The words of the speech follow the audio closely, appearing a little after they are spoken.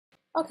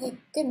Okay,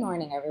 good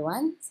morning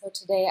everyone. So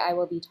today I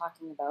will be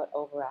talking about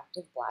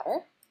overactive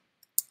bladder,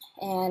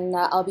 and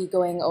I'll be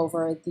going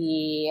over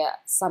the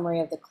summary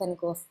of the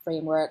clinical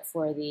framework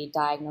for the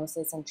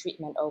diagnosis and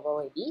treatment of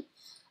OAB.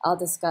 I'll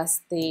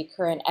discuss the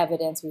current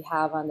evidence we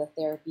have on the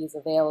therapies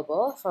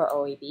available for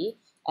OAB,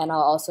 and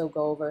I'll also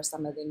go over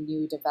some of the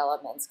new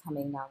developments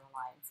coming down the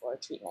line for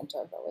treatment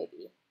of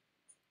OAB.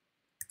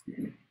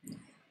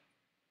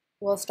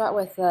 We'll start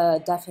with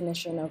the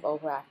definition of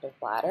overactive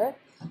bladder.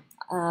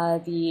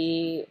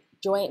 The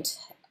joint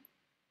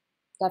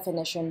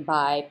definition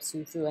by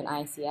PSUFU and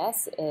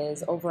ICS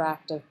is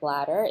overactive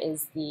bladder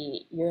is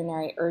the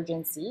urinary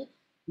urgency,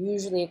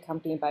 usually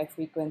accompanied by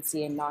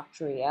frequency and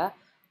nocturia,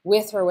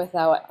 with or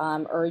without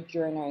urge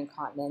urinary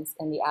incontinence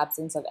in the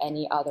absence of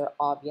any other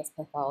obvious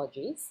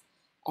pathologies.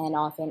 And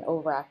often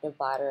overactive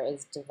bladder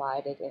is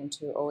divided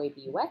into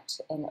OAB wet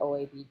and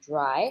OAB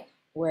dry,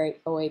 where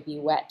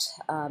OAB wet,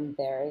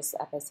 there's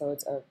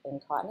episodes of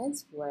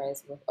incontinence,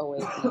 whereas with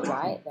OAB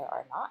dry, there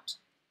are not.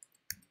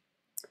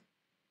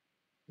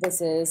 This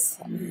is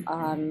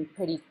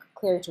pretty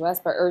clear to us,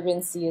 but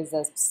urgency is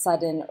a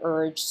sudden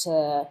urge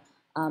to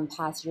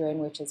pass urine,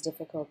 which is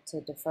difficult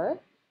to defer.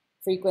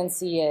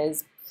 Frequency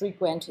is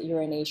frequent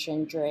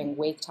urination during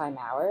wake time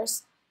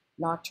hours.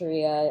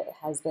 Nocturia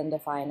has been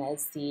defined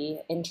as the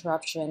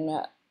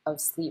interruption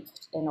of sleep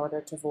in order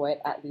to void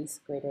at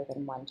least greater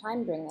than one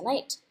time during the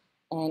night.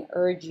 And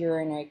urge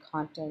urinary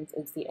continence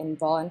is the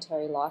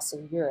involuntary loss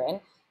of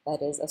urine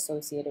that is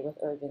associated with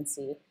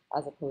urgency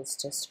as opposed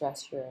to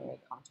stress urinary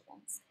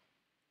continence.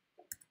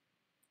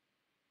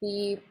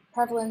 The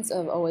prevalence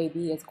of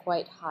OAB is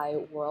quite high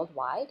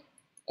worldwide.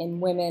 In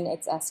women,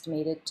 it's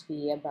estimated to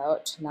be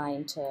about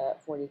 9 to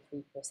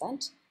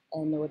 43%,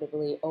 and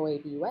notably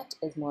OAB wet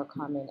is more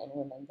common in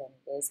women than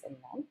it is in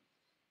men.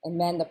 In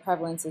men, the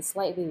prevalence is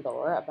slightly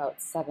lower,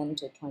 about 7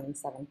 to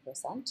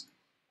 27%.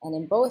 And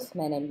in both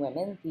men and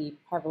women, the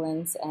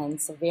prevalence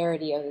and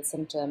severity of the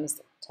symptoms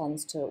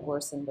tends to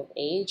worsen with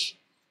age.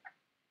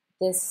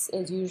 This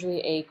is usually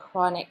a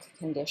chronic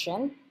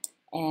condition,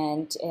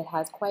 and it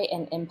has quite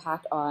an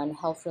impact on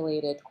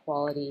health-related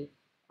quality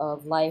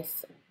of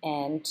life,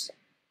 and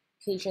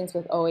patients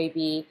with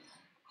OAB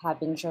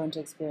have been shown to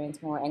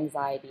experience more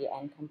anxiety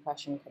and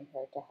compression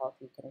compared to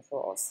healthy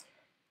controls.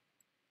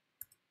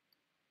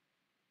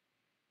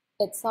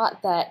 It's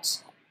thought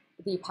that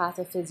the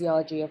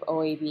pathophysiology of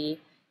OAB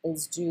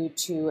is due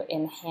to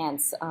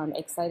enhance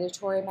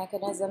excitatory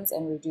mechanisms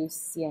and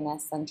reduce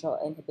CNS central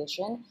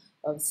inhibition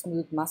of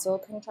smooth muscle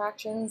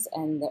contractions,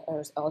 and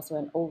there's also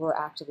an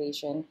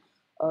overactivation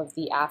of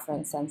the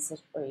afferent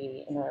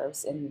sensory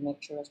nerves in the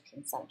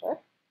micturition center.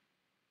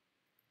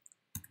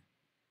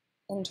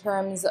 In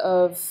terms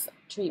of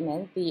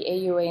treatment, the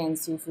AUA and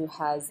SUFU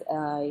has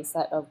a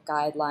set of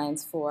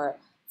guidelines for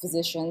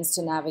physicians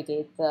to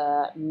navigate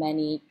the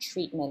many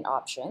treatment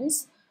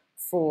options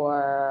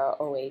for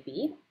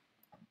OAB.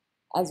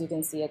 As you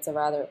can see, it's a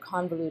rather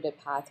convoluted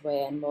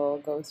pathway, and we'll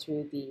go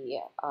through the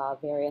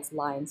various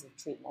lines of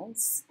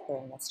treatments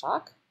during this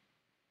talk.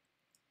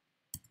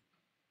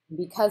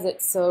 Because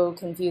it's so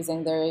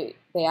confusing,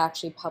 they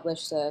actually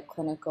published a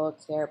clinical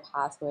care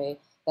pathway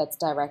that's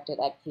directed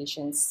at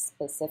patients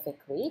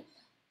specifically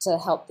to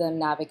help them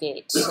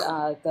navigate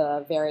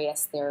the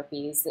various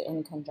therapies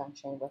in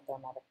conjunction with their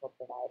medical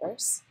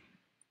providers.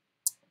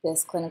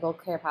 This clinical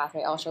care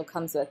pathway also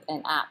comes with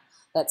an app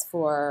that's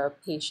for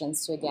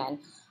patients to, again,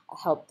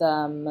 help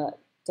them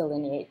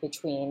delineate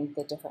between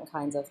the different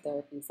kinds of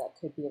therapies that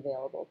could be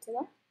available to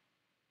them.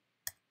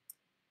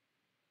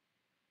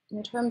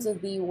 In terms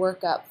of the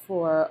workup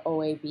for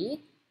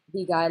OAB,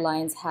 the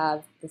guidelines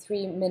have the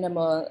 3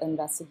 minimal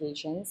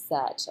investigations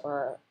that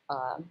are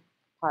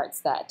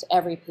parts that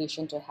every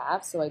patient should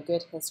have, so a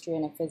good history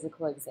and a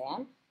physical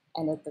exam,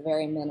 and at the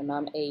very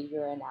minimum, a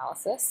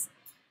urinalysis.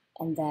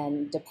 And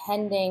then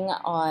depending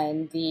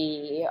on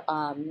the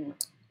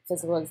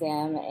physical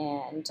exam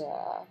and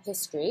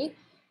history,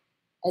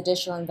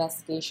 additional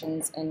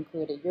investigations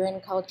include a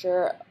urine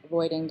culture,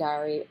 voiding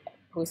diary,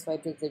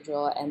 post-void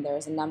residual, and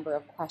there's a number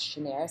of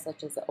questionnaires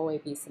such as the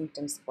OAB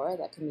symptom score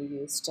that can be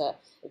used to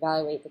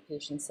evaluate the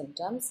patient's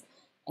symptoms.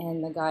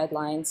 And the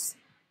guidelines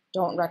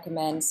don't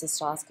recommend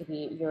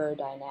cystoscopy,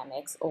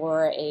 urodynamics,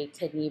 or a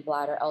kidney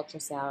bladder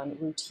ultrasound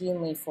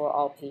routinely for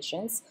all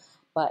patients,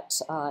 but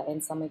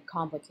in some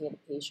complicated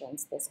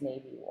patients, this may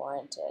be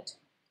warranted.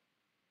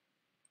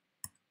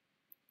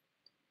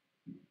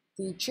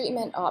 The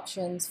treatment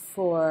options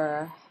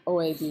for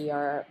OAB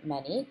are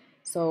many,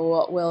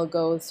 so we'll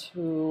go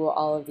through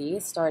all of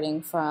these,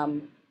 starting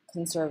from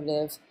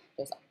conservative,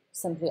 just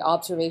simply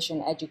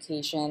observation,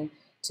 education,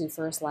 to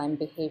first-line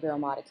behavioral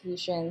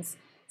modifications,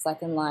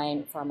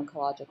 second-line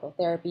pharmacological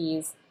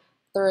therapies,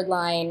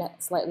 third-line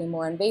slightly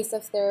more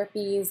invasive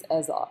therapies,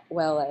 as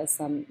well as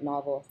some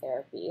novel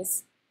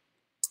therapies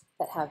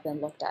that have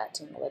been looked at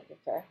in the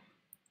literature.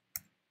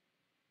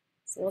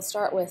 So we'll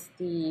start with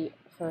the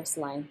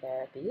first-line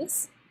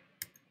therapies.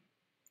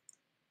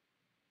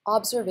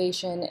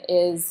 Observation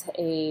is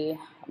a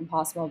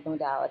possible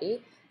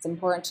modality. It's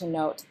important to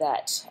note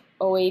that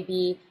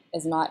OAB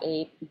is not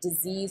a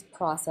disease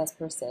process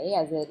per se,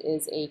 as it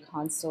is a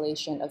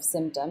constellation of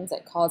symptoms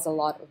that cause a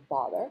lot of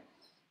bother.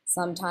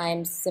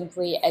 Sometimes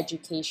simply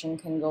education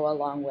can go a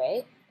long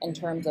way in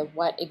terms of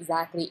what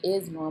exactly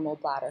is normal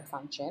bladder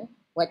function,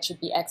 what should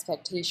be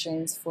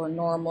expectations for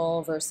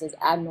normal versus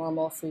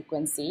abnormal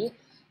frequency,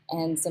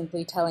 and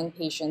simply telling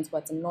patients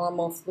what's a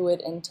normal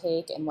fluid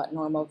intake and what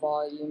normal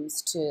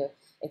volumes to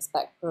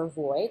expect per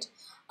void,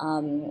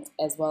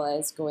 as well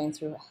as going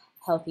through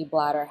healthy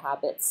bladder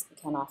habits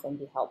can often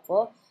be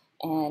helpful.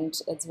 And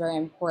it's very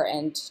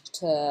important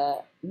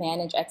to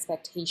manage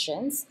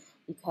expectations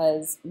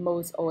because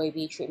most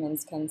OAB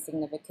treatments can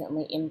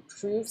significantly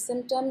improve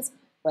symptoms,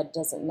 but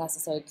doesn't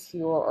necessarily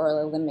cure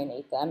or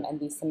eliminate them. And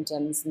these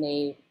symptoms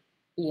may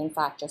be in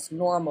fact just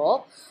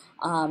normal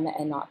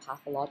and not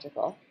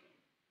pathological.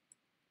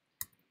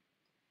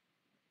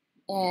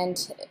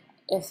 And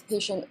if the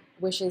patient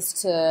wishes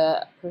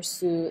to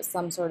pursue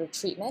some sort of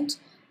treatment,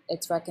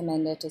 it's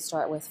recommended to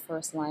start with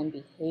first-line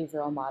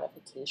behavioral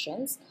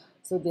modifications.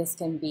 So this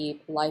can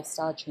be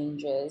lifestyle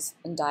changes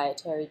and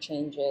dietary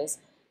changes,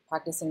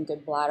 practicing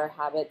good bladder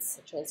habits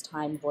such as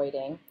time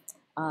voiding,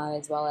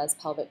 as well as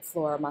pelvic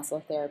floor muscle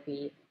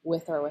therapy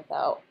with or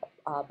without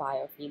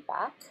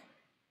biofeedback.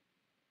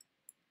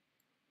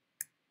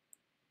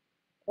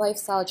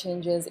 Lifestyle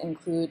changes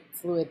include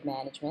fluid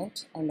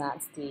management, and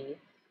that's the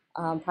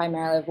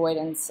primarily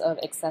avoidance of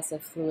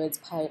excessive fluids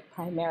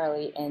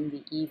primarily in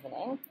the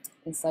evening.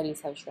 And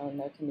studies have shown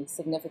there can be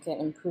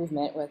significant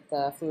improvement with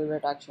the fluid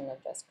reduction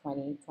of just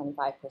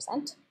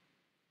 20–25%.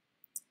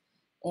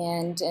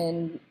 And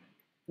in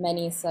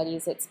many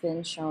studies, it's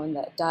been shown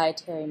that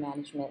dietary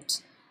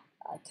management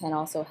can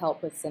also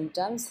help with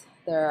symptoms.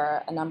 There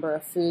are a number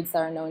of foods that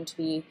are known to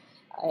be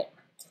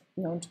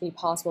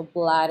possible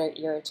bladder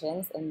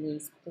irritants, and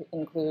these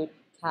include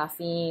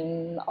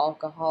caffeine,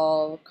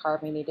 alcohol,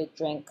 carbonated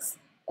drinks,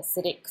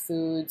 acidic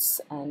foods,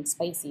 and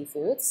spicy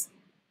foods.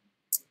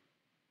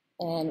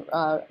 And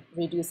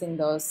reducing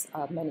those,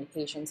 many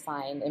patients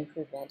find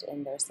improvement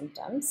in their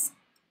symptoms.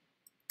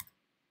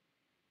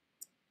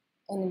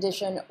 In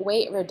addition,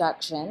 weight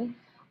reduction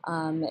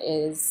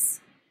is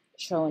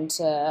shown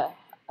to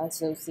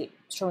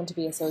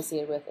be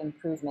associated with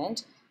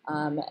improvement.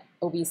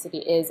 Obesity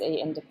is an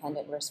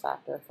independent risk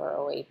factor for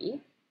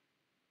OAB.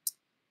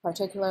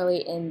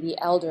 Particularly in the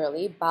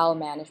elderly, bowel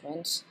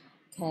management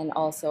can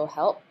also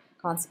help.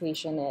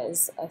 Constipation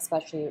is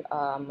especially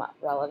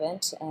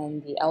relevant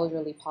in the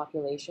elderly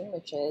population,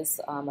 which is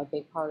a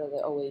big part of the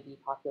OAB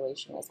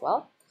population as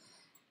well.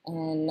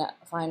 And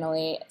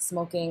finally,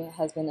 smoking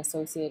has been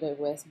associated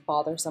with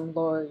bothersome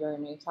lower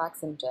urinary tract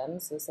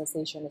symptoms, so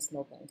cessation of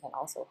smoking can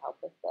also help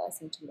with the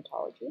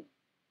symptomatology.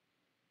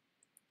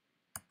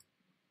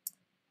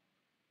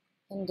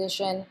 In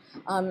addition,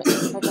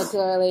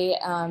 particularly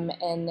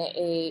in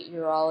a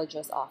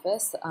urologist's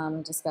office,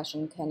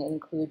 discussion can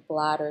include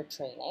bladder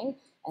training,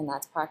 and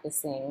that's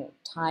practicing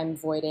time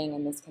voiding,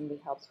 and this can be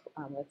helped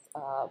with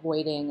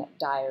voiding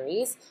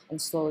diaries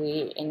and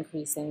slowly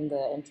increasing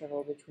the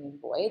interval between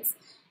voids.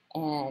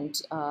 And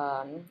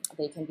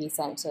they can be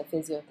sent to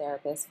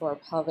physiotherapists for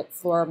pelvic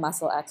floor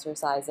muscle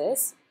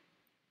exercises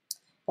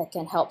that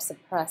can help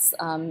suppress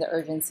the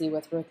urgency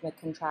with rhythmic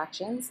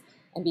contractions.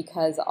 And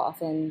because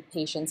often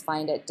patients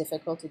find it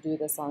difficult to do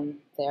this on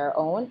their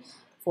own,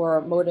 for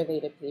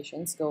motivated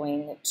patients,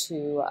 going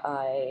to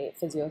a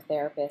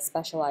physiotherapist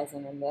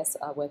specializing in this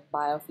with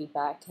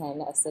biofeedback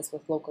can assist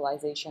with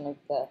localization of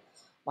the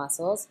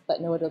muscles.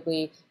 But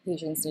notably,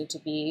 patients need to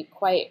be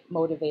quite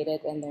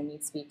motivated, and there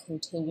needs to be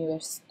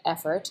continuous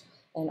effort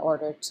in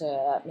order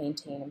to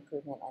maintain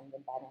improvement and the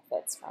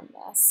benefits from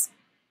this.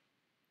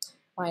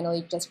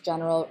 Finally, just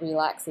general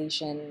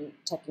relaxation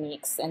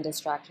techniques and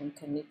distraction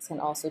techniques can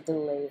also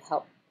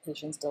help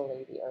patients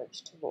delay the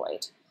urge to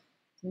void.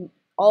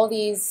 All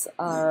these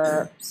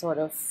are sort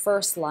of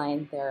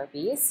first-line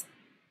therapies,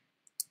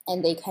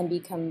 and they can be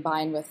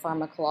combined with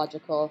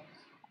pharmacological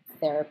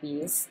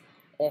therapies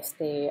if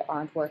they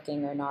aren't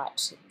working or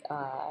not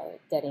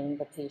getting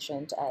the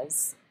patient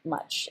as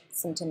much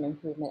symptom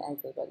improvement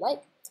as they would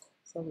like.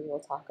 So we will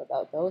talk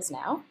about those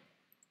now.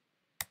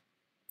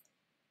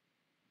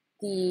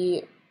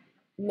 The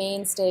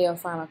mainstay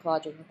of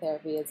pharmacological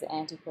therapy is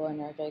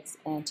anticholinergics,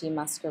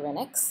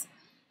 antimuscarinics,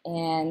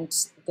 and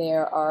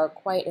there are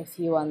quite a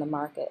few on the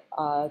market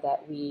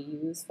that we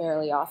use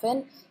fairly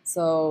often.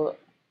 So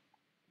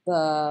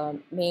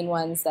the main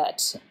ones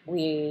that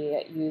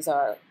we use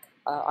are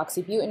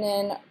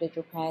oxybutynin,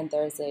 dipropran.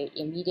 There's a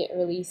immediate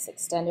release,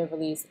 extended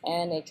release,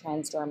 and a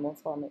transdermal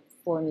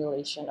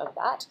formulation of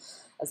that,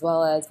 as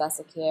well as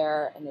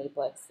Vesicare,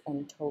 Enablix,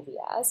 and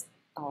Toviaz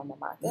on the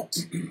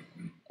market.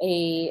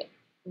 A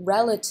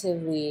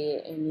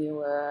relatively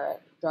newer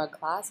drug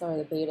class are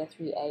the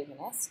beta-3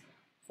 agonists.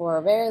 For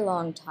a very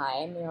long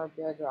time,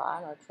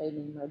 mirabegron, or trade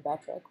name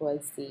Myrbetriq,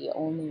 was the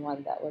only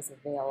one that was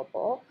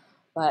available.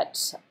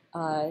 But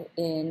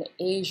in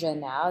Asia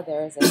now,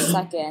 there's a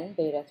second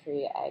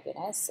beta-3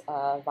 agonist,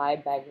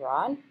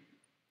 vibegron,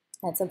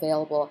 that's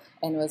available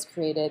and was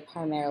created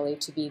primarily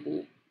to be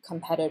the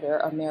competitor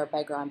of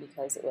mirabegron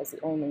because it was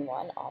the only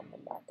one on the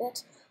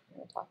market. I'm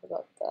going to talk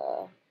about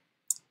the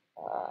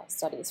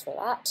studies for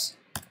that.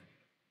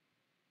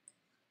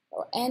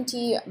 So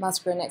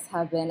anti-muscarinics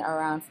have been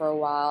around for a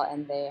while,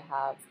 and there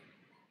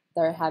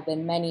have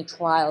been many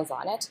trials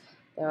on it.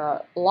 There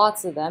are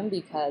lots of them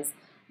because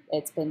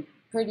it's been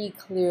pretty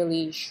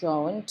clearly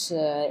shown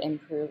to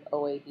improve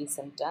OAB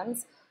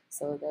symptoms.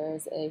 So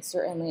there's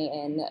certainly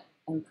an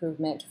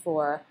improvement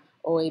for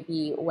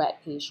OAB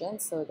wet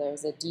patients. So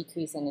there's a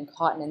decrease in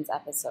incontinence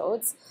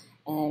episodes.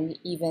 And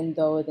even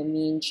though the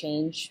mean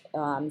change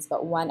is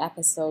about 1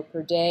 episode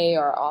per day,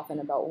 or often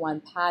about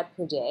 1 pad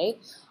per day,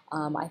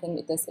 I think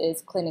that this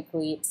is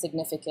clinically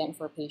significant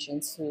for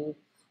patients who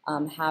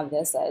have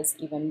this, as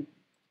even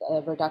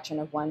a reduction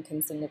of 1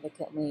 can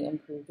significantly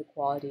improve the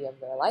quality of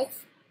their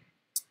life.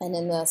 And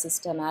in the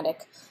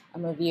systematic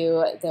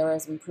review, there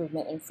was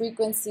improvement in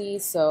frequency,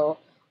 so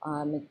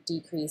a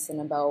decrease in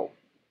about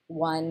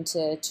 1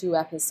 to 2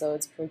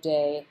 episodes per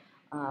day,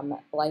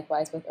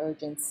 likewise with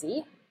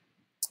urgency.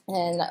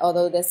 And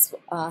although this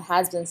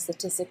has been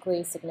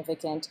statistically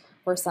significant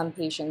for some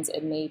patients,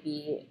 it may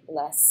be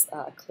less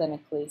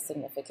clinically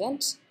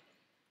significant.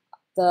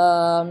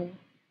 The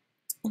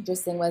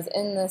interesting was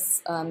in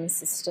this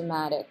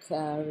systematic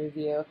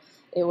review,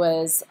 it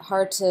was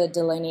hard to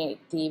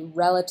delineate the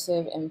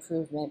relative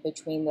improvement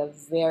between the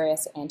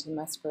various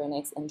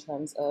antimuscarinics in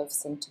terms of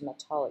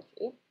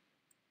symptomatology.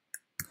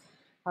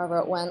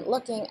 However, when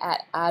looking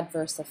at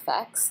adverse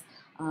effects,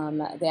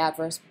 the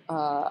adverse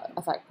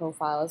effect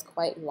profile is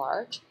quite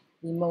large.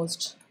 The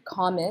most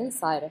common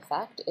side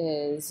effect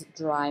is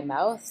dry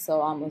mouth,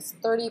 so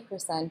almost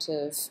 30%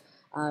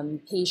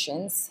 of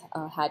patients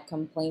had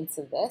complaints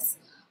of this,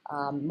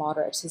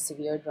 moderate to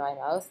severe dry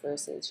mouth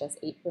versus just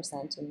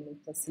 8% in the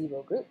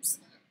placebo groups.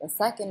 The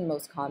second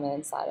most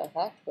common side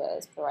effect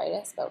was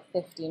pruritus, about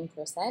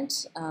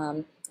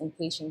 15% in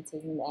patients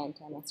taking the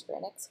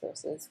antimuscarinics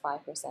versus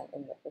 5%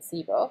 in the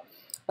placebo,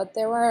 but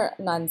there were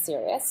none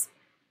serious.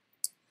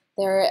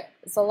 There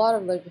is a lot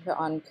of literature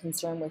on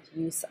concern with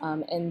use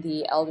in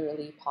the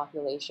elderly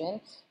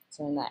population,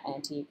 concern that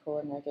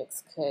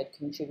anticholinergics could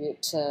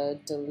contribute to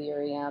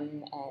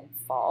delirium and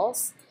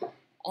falls.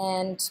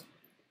 And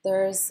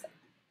there's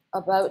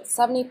about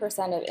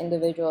 70% of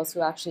individuals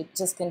who actually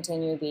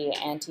discontinue the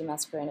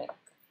antimuscarinic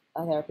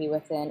therapy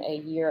within a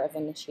year of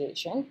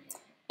initiation,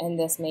 and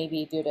this may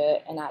be due to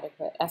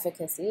inadequate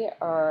efficacy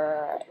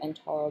or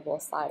intolerable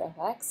side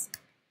effects.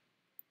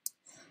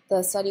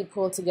 The study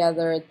pulled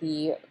together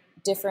the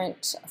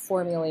different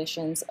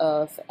formulations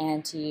of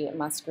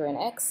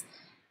antimuscarinics,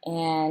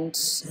 and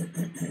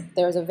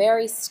there was a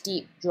very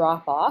steep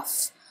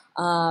drop-off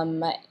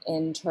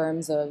in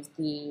terms of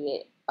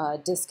the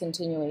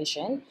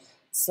discontinuation.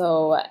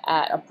 So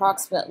at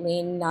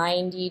approximately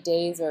 90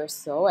 days or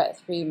so, at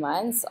 3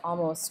 months,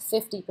 almost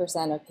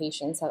 50% of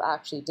patients have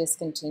actually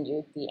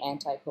discontinued the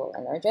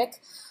anticholinergic,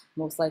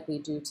 most likely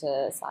due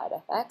to side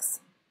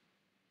effects.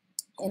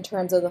 In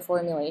terms of the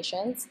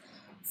formulations,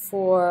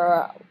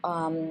 for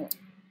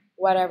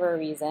whatever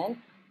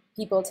reason,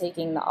 people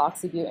taking the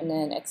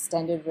oxybutynin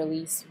extended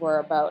release were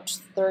about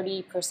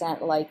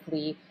 30%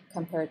 likely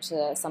compared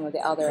to some of the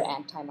other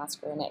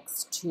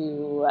antimuscarinics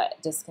to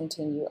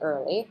discontinue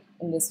early.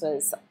 And this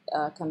was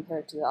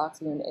compared to the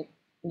oxybutynin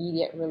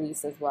immediate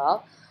release as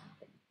well.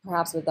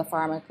 Perhaps with the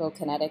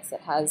pharmacokinetics,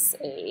 it has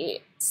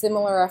a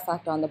similar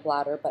effect on the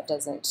bladder, but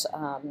doesn't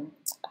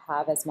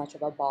have as much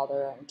of a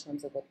bother in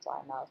terms of the dry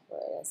mouth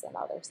pruritus and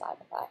other side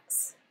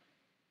effects.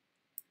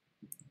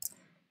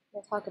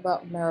 We'll talk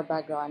about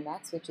mirabegron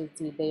next, which is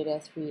the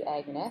beta-3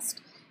 agonist.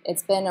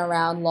 It's been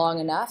around long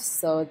enough,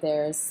 so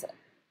there's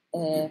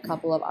a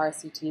couple of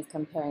RCTs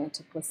comparing it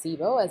to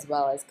placebo as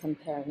well as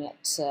comparing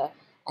it to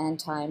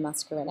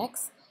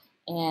antimuscarinics.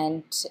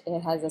 And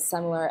it has a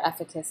similar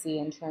efficacy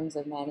in terms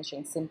of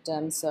managing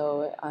symptoms,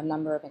 so a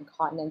number of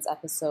incontinence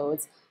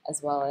episodes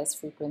as well as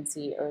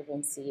frequency,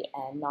 urgency,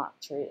 and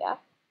nocturia.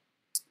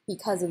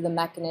 Because of the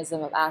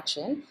mechanism of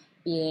action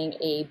being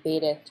a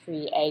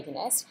beta-3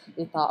 agonist,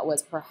 they thought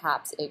was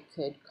perhaps it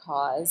could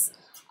cause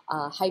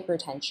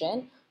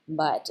hypertension,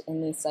 but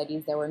in these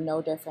studies there were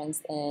no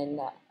difference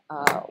in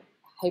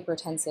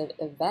hypertensive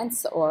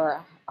events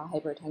or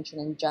hypertension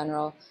in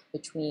general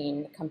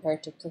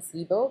compared to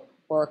placebo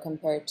or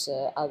compared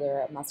to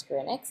other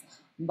muscarinics.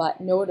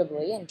 But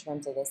notably, in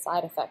terms of the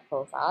side effect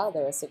profile,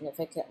 there was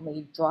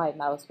significantly dry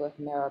mouth with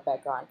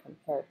mirabegron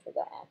compared to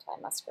the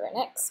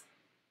antimuscarinics.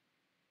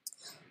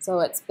 So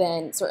it's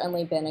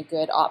certainly been a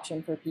good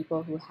option for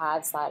people who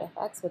have side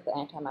effects with the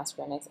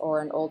antimuscarinics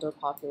or an older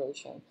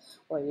population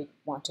where you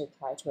want to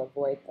try to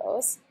avoid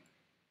those.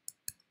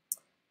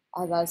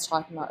 As I was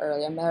talking about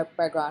earlier,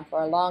 mirabegron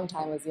for a long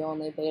time was the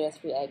only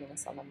beta-3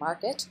 agonist on the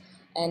market,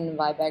 and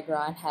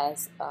vibegron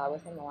has,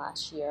 within the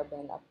last year,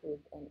 been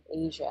approved in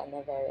Asia in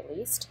the very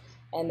least.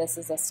 And this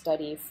is a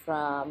study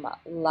from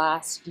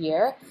last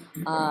year,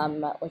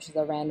 which is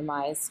a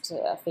randomized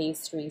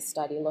phase 3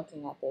 study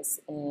looking at this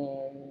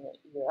in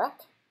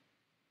Europe.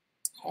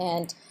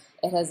 And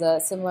it has a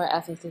similar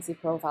efficacy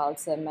profile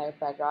to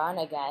mirabegron,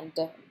 again,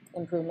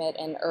 improvement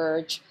in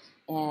urge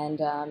and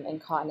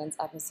incontinence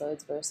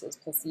episodes versus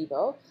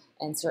placebo,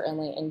 and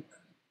certainly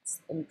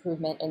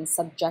improvement in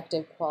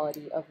subjective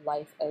quality of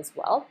life as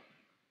well.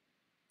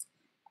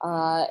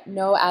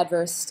 No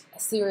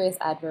serious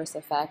adverse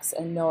effects,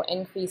 and no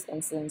increased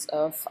incidence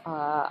of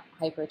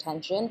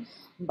hypertension,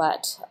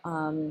 but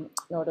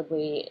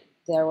notably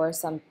there were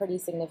some pretty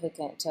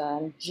significant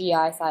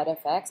GI side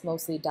effects,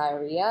 mostly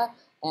diarrhea,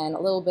 and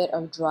a little bit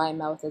of dry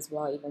mouth as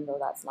well, even though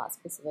that's not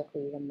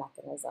specifically the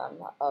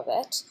mechanism of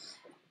it.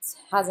 It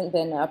hasn't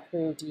been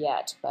approved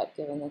yet, but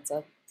given it's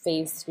a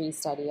phase 3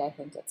 study, I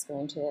think it's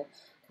going to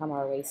come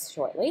our way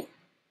shortly.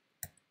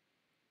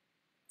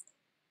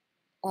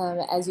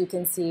 As you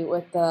can see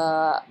with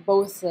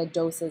both the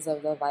doses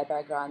of the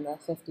Viagra, the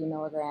 50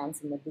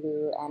 milligrams in the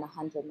blue and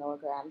 100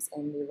 milligrams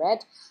in the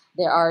red,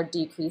 there are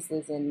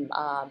decreases in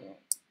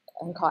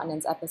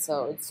incontinence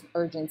episodes,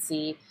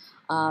 urgency,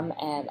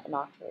 and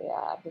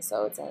nocturia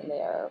episodes, and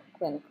they are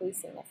clinically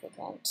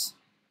significant.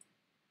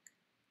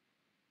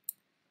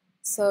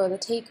 So the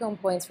take-home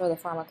points for the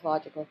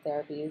pharmacological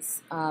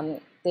therapies,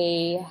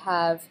 they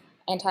have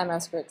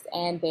antimuscarinics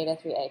and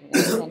beta-3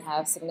 agonists can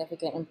have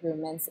significant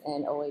improvements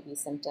in OAB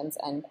symptoms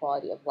and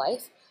quality of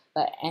life,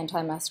 but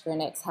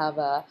antimuscarinics have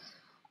a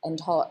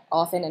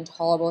often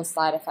intolerable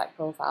side effect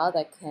profile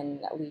that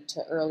can lead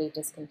to early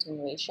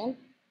discontinuation.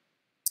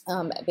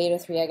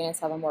 Beta-3 agonists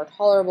have a more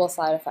tolerable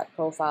side effect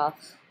profile,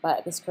 but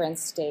at this current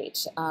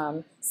state,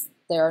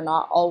 they are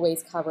not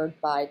always covered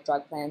by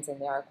drug plans, and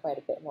they are quite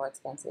a bit more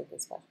expensive,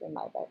 especially in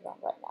my background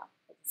right now.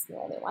 It's the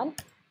only one.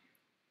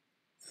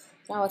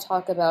 Now we'll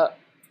talk about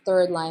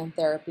third-line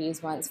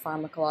therapies once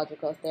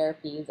pharmacological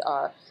therapies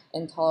are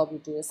intolerable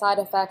due to side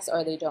effects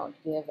or they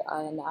don't give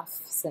enough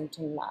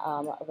symptom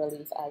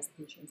relief as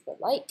patients would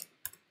like.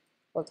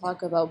 We'll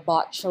talk about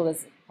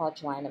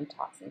botulinum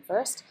toxin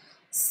first.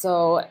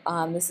 So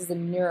this is a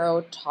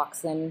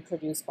neurotoxin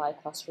produced by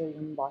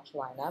Clostridium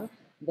botulinum.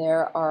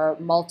 There are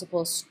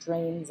multiple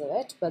strains of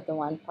it, but the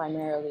one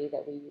primarily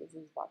that we use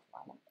is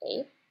botulinum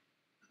A.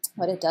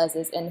 What it does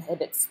is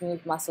inhibit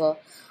smooth muscle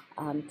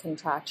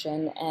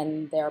contraction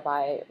and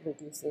thereby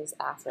reduces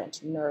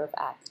afferent nerve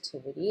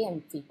activity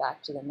and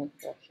feedback to the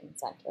mid-friction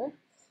center.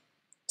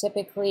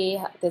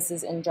 Typically, this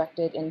is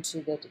injected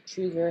into the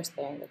detrusor,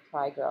 sparing the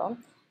trigrome,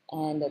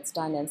 and it's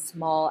done in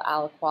small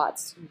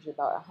aliquots, usually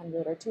about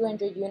 100 or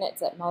 200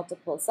 units at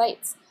multiple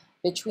sites.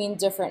 Between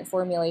different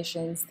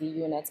formulations, the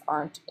units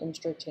aren't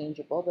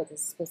interchangeable, but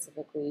this is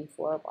specifically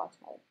for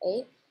botulinum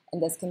A,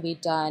 and this can be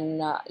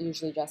done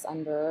usually just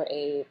under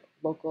a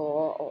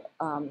local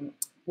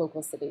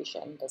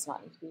sedation. It does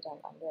not need to be done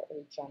under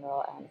a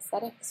general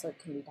anesthetic, so it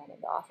can be done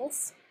in the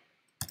office.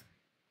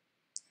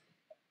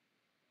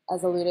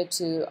 As alluded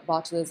to,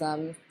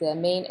 botulism, the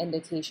main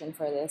indication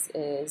for this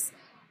is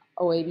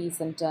OAB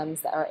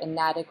symptoms that are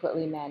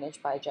inadequately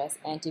managed by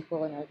just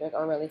anticholinergic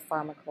or really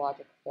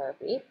pharmacologic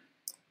therapy.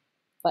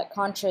 But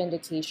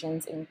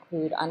contraindications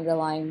include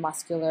underlying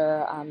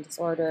muscular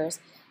disorders,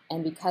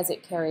 and because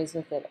it carries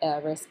with it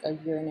a risk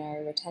of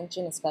urinary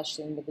retention,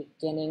 especially in the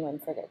beginning when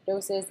forget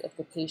doses, if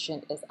the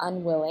patient is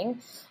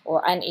unwilling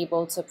or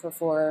unable to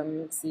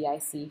perform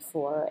CIC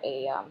for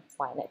a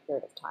finite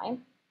period of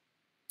time.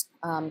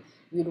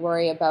 You'd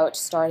worry about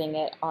starting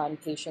it on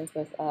patients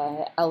with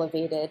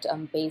elevated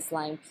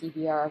baseline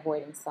PVR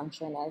avoidance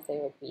function, as they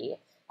would be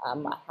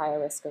at higher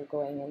risk of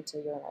going into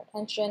urinary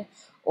retention,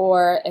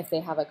 or if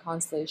they have a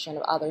constellation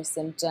of other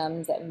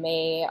symptoms that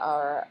may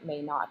or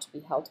may not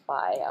be helped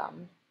by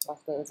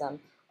botulism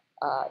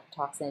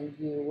toxin,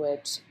 you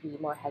would be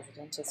more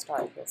hesitant to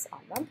start this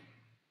on them.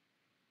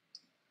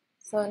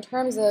 So in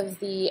terms of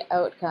the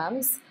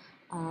outcomes,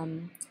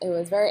 it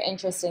was very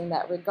interesting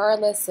that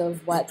regardless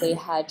of what they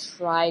had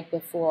tried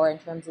before in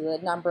terms of the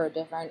number of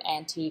different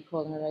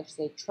anticholinergics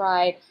they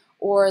tried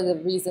or the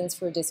reasons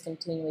for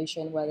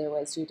discontinuation, whether it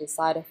was due to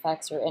side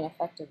effects or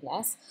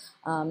ineffectiveness,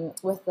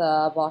 with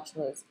the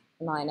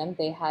botulinum,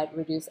 they had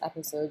reduced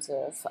episodes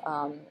of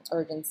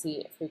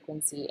urgency,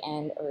 frequency,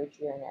 and urge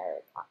urinary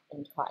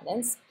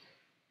incontinence.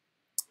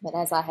 But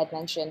as I had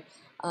mentioned,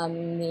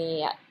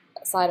 the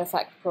side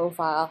effect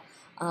profile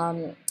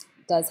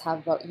does have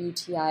about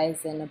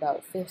UTIs in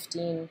about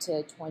 15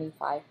 to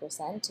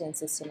 25% in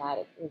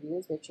systematic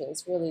reviews, which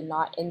is really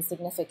not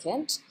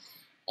insignificant.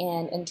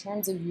 And in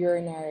terms of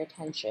urinary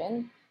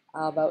retention,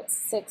 about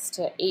 6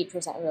 to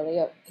 8% really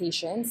of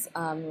patients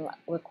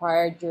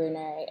required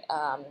urinary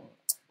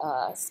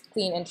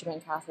clean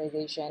instrument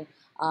catheterization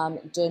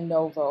de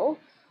novo,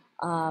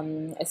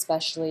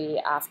 especially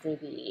after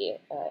the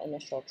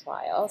initial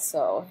trial.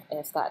 So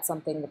if that's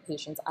something the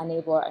patient's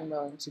unable or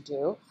unwilling to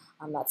do,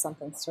 that's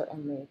something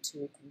certainly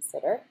to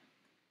consider.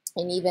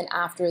 And even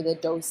after the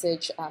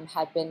dosage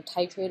had been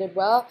titrated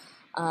well,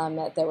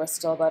 there was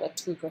still about a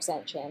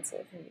 2% chance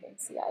of meeting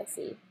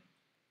CIC.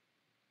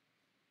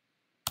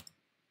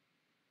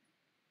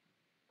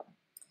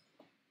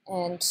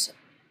 And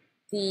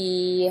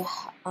the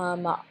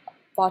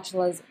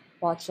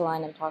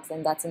botulinum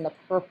toxin, that's in the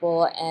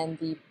purple and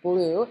the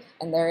blue,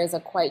 and there is a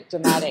quite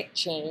dramatic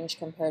change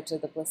compared to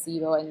the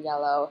placebo in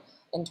yellow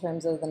in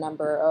terms of the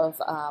number of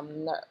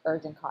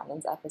urgent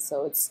incontinence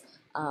episodes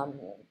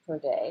per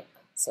day.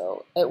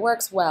 So it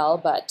works well,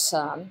 but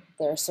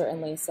there are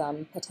certainly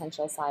some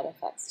potential side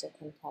effects to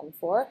contend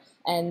for.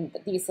 And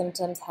these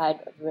symptoms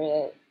had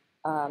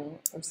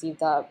received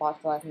the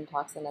botulinum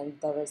toxin,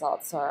 and the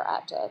results are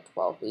at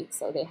 12 weeks,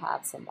 so they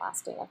have some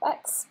lasting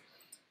effects.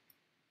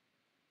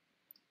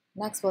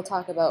 Next, we'll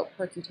talk about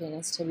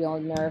percutaneous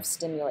tibial nerve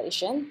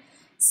stimulation.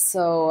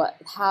 So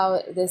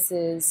how this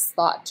is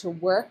thought to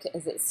work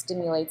is it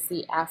stimulates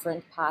the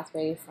afferent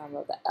pathway from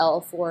the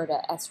L4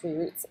 to S3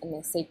 roots in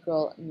the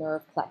sacral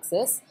nerve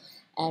plexus.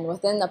 And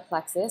within the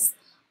plexus,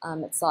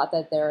 it's thought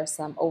that there are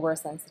some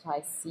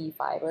oversensitized C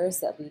fibers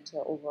that lead to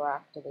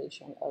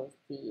overactivation of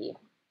the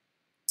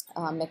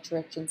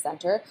micturition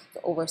center.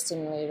 So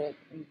overstimulating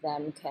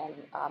them can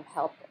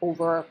help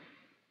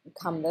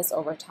overcome this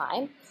over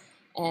time.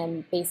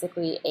 And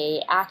basically,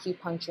 a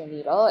acupuncture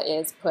needle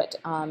is put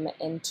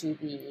into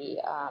the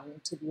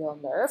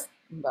tibial nerve,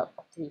 about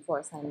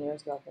 3-4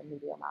 centimeters above the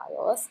medial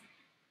malleolus.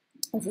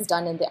 This is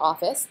done in the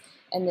office,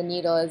 and the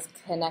needle is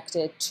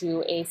connected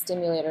to a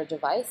stimulator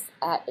device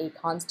at a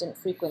constant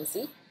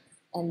frequency,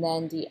 and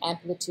then the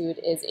amplitude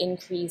is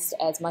increased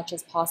as much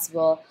as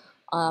possible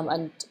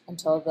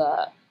until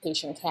the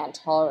patient can't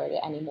tolerate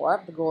it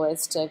anymore. The goal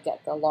is to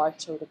get the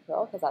large toe to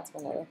curl, because that's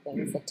one of the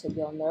things the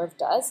tibial nerve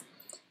does.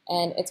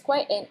 And it's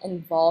quite an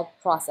involved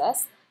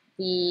process.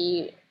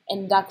 The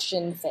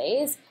induction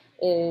phase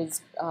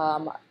is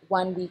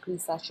 1 weekly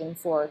session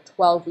for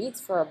 12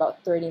 weeks for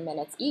about 30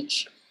 minutes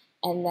each.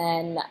 And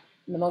then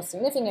the most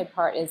significant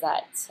part is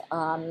that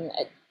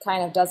it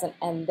kind of doesn't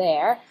end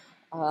there.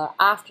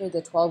 After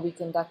the 12-week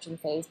induction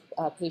phase,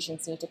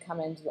 patients need to come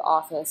into the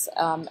office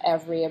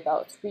every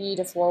about 3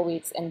 to 4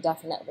 weeks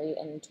indefinitely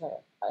in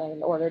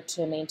order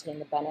to maintain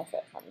the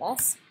benefit from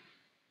this.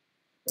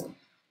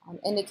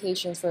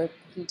 Indications for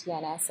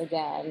PTNS,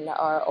 again,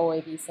 are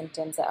OAB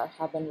symptoms that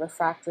have been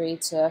refractory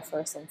to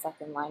first and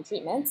second line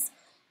treatments.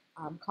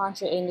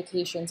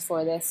 Contraindications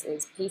for this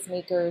is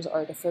pacemakers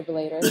or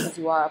defibrillators, because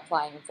you are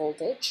applying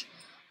voltage.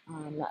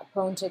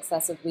 Prone to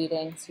excessive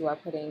bleeding, so you are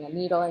putting a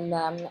needle in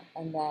them,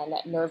 and then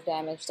nerve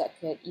damage that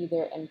could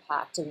either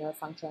impact nerve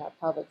function or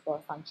pelvic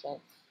floor function.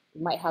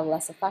 You might have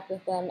less effect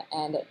with them,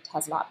 and it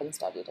has not been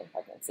studied in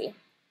pregnancy.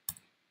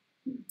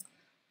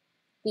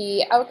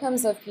 The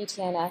outcomes of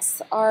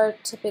PTNS are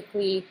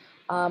typically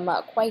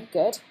quite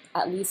good,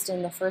 at least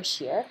in the first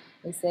year.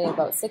 We say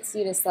about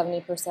 60 to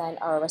 70%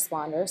 are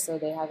responders, so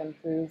they have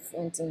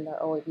improvements in their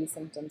OAB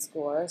symptom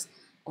scores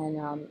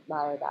and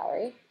bladder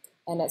diary.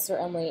 And it's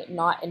certainly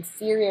not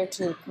inferior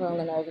to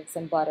cholinergics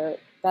and bladder,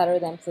 better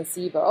than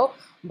placebo,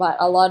 but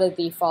a lot of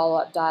the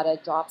follow-up data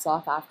drops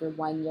off after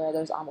 1 year.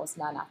 There's almost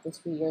none after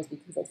 3 years,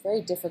 because it's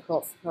very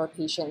difficult for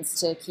patients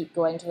to keep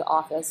going to the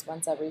office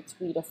once every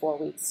 3 to 4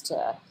 weeks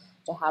to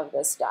have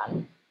this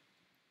done.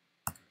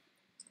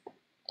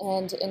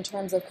 And in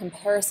terms of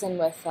comparison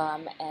with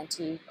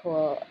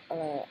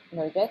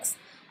anticholinergics,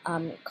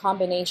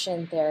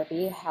 combination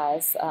therapy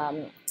has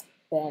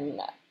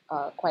been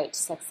quite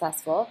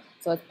successful.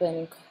 So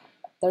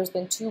there's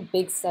been 2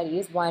 big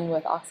studies, one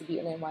with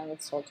oxybutynin and one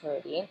with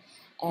solturidine.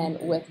 And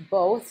with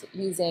both,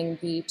 using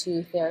the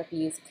 2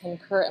 therapies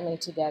concurrently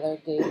together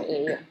gave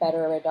a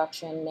better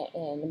reduction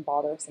in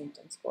bladder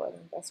symptom score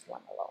than just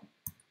one alone.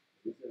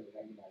 Is there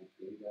randomized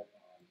data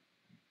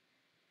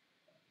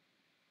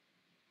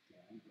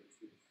on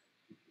versus?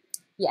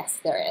 Yes,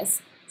 there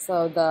is.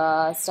 So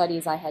the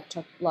studies I had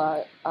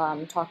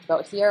talked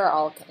about here are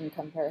all in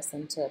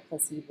comparison to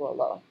placebo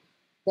alone.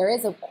 There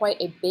is quite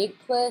a big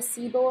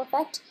placebo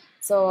effect.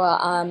 So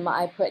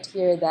I put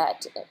here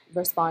that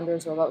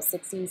responders were about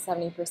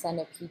 60-70%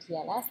 of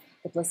PTNS.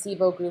 The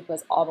placebo group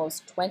was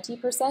almost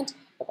 20%,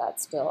 but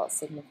that's still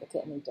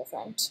significantly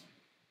different.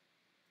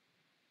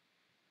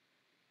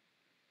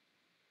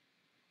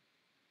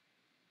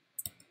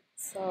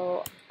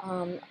 So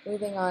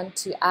moving on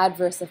to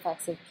adverse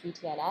effects of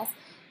PTNS.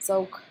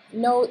 So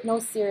no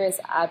serious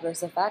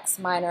adverse effects.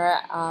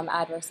 Minor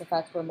adverse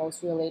effects were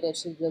most related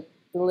to the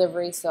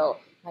delivery, so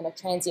kind of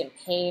transient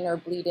pain or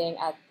bleeding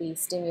at the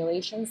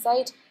stimulation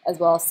site, as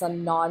well as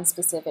some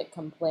non-specific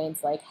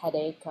complaints like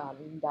headache,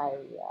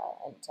 diarrhea,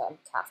 and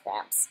calf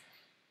cramps.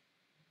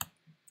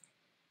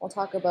 We'll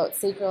talk about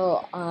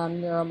sacral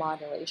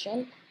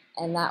neuromodulation,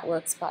 and that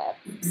works by a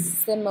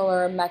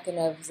similar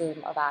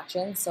mechanism of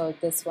action. So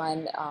this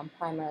one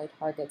primarily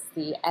targets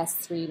the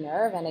S3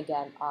 nerve, and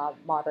again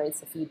moderates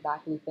the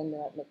feedback loop in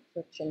the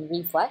micturition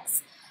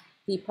reflex.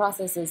 The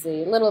process is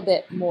a little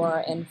bit more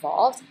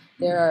involved.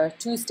 There are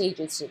 2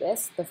 stages to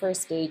this. The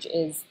first stage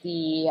is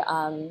the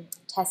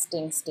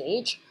testing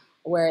stage,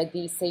 where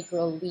the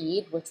sacral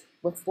lead with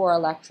 4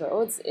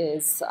 electrodes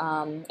is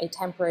a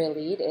temporary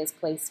lead is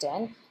placed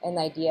in, and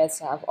the idea is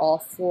to have all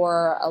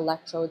 4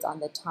 electrodes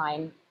on the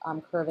tine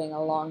curving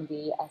along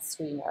the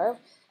S3 nerve,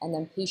 and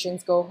then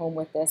patients go home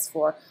with this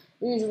for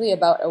usually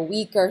about a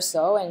week or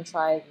so and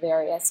try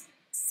various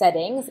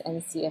settings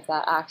and see if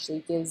that actually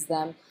gives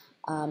them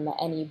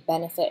any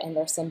benefit in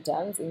their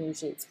symptoms, and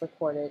usually it's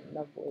recorded in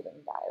the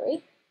bleeding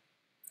diary.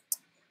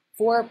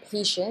 for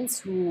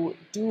patients who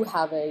do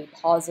have a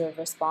positive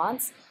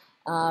response,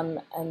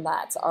 and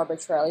that's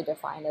arbitrarily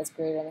defined as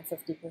greater than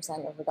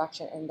 50% of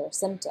reduction in their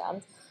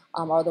symptoms,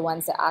 are the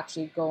ones that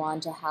actually go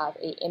on to have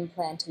a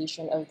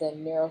implantation of the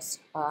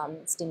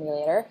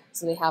neurostimulator.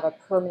 So they have a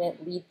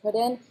permanent lead put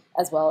in,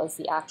 as well as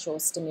the actual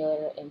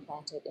stimulator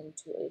implanted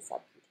into a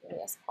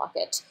subcutaneous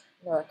pocket.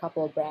 There are a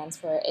couple of brands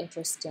for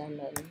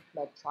Intrastim and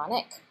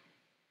Medtronic.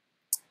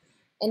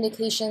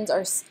 Indications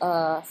are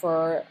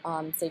for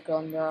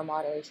sacral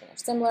neuromodulation are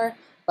similar,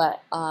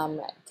 but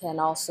can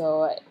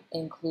also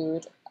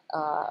include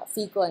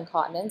fecal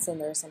incontinence, and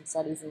there are some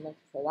studies in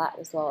for that,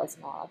 as well as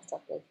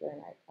non-obstructive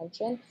urinary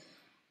retention.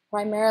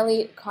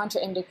 Primarily,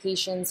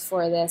 contraindications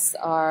for this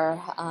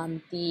are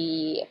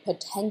the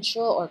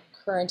potential or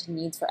current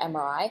needs for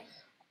MRI.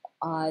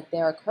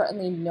 There are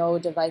currently no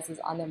devices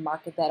on the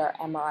market that are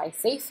MRI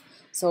safe.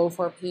 So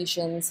for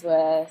patients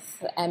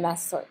with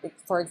MS,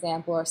 for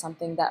example, or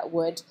something that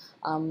would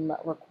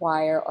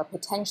require or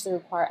potentially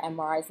require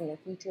MRIs in the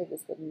future,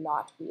 this would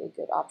not be a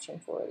good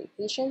option for the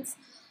patients.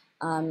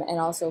 And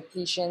also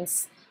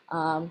patients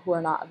who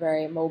are not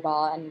very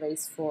mobile and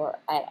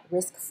at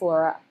risk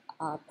for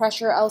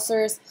pressure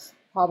ulcers,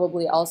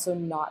 probably also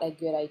not a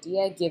good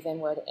idea given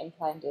where the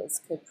implant is,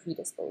 could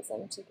predispose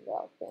them to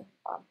developing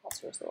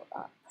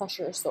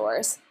pressure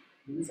sores.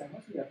 Louisa,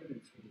 what's the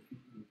evidence for the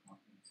fecal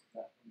incontinence? Is that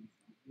what you're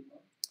talking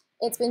about?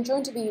 It's been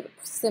shown to be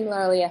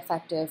similarly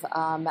effective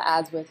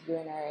as with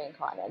urinary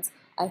incontinence.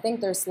 I think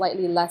there's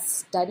slightly less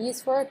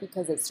studies for it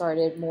because it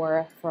started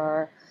more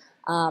for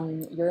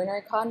urinary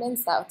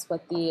incontinence. That's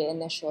what the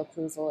initial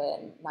approval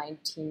in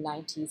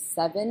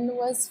 1997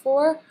 was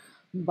for.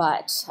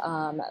 But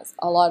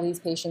a lot of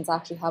these patients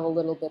actually have a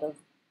little bit of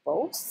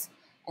both,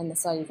 and the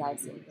studies I've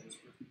seen,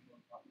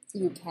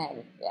 you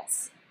can,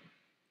 yes.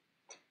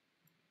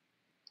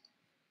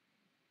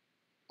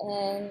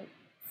 And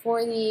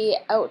for the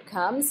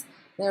outcomes,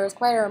 there was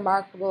quite a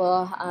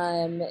remarkable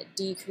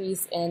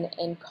decrease in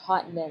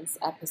incontinence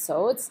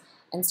episodes,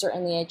 and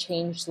certainly a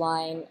change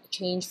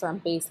from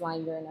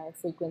baseline urinary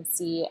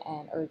frequency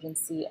and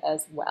urgency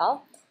as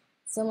well.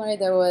 Similarly,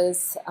 there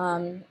was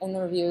in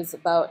the reviews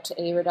about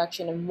a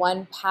reduction in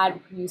 1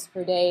 pad use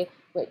per day,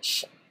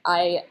 which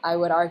I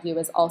would argue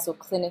is also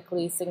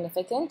clinically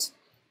significant.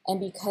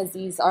 And because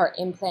these are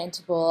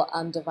implantable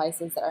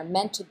devices that are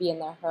meant to be in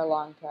there for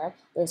long term,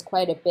 there's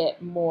quite a bit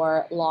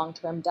more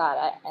long-term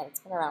data, and it's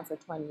been around for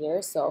 20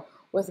 years. So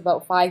with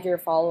about 5-year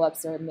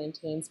follow-ups, there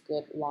maintains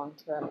good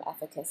long-term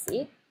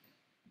efficacy.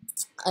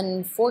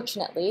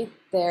 Unfortunately,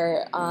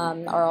 there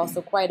are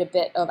also quite a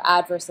bit of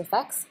adverse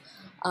effects.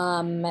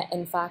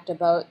 In fact,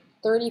 about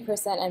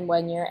 30% in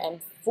 1 year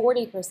and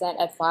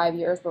 40% at 5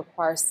 years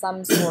require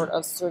some sort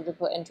of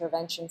surgical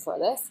intervention for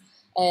this.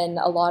 And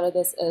a lot of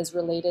this is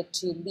related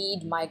to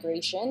lead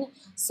migration,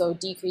 so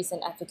decrease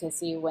in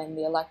efficacy when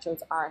the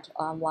electrodes aren't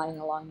lying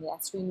along the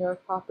S3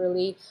 nerve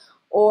properly,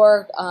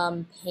 or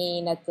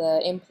pain at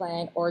the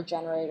implant or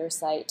generator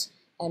site,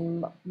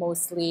 and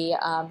mostly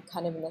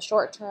kind of in the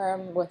short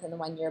term, within the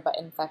 1 year, but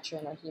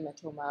infection or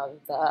hematoma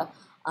of the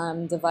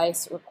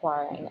device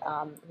requiring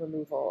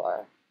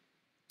removal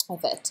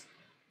of it.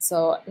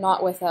 So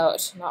not without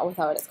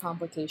its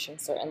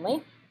complications,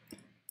 certainly.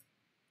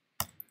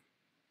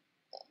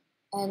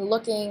 And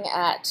looking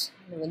at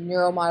the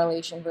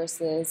neuromodulation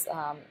versus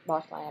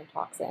botulinum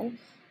toxin,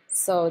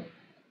 so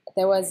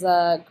there was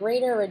a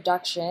greater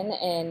reduction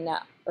in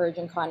urge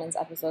incontinence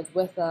episodes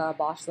with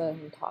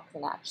botulinum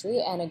toxin,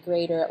 actually, and a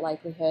greater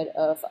likelihood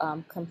of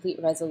complete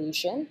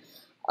resolution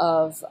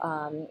of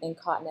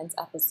incontinence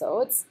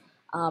episodes.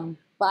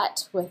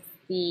 But with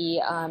the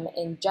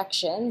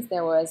injections,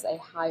 there was a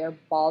higher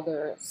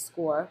Balder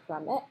score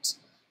from it,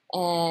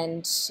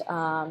 and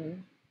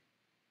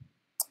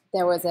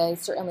there was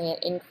certainly an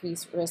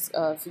increased risk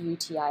of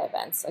UTI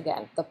events.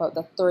 Again, about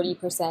the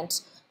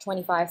 30%,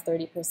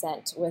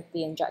 25-30% with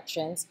the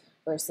injections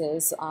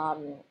versus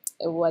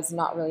it was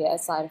not really a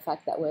side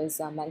effect that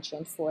was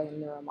mentioned for the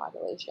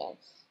neuromodulation.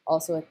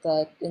 Also with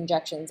the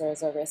injections,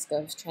 there's a risk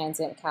of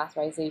transient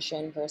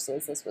catheterization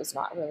versus this was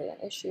not really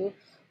an issue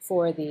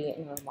for the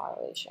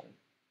neuromodulation.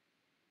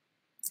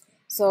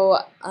 So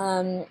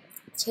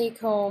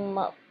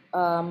take-home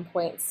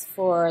points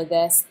for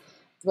this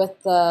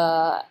with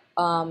the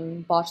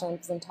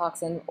botulinum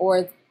toxin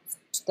or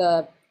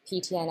the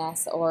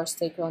PTNS or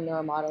sacral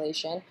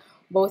neuromodulation,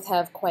 both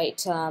have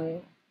quite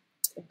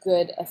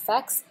good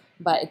effects,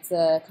 but it's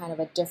a kind of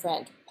a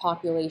different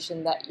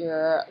population that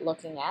you're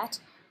looking at.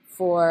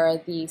 For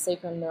the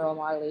sacral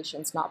neuromodulation,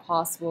 it's not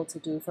possible to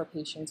do for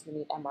patients who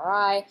need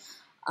MRI.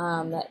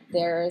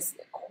 There's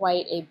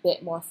quite a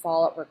bit more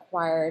follow-up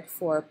required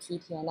for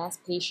PTNS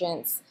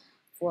patients.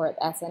 For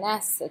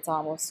SNS, it's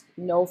almost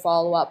no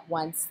follow-up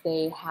once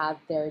they have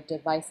their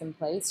device in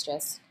place,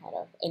 just kind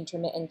of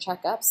intermittent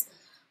checkups.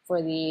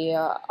 For the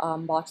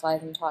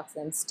botulinum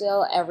toxin,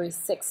 still every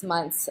 6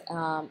 months,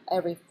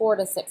 every 4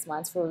 to 6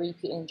 months for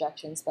repeat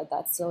injections, but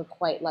that's still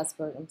quite less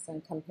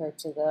burdensome compared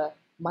to the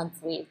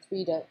monthly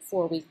 3 to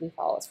 4 weekly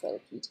follows for the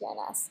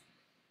PTNS.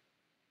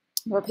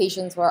 For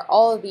patients where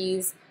all of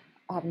these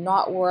have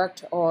not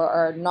worked or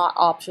are not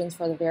options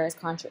for the various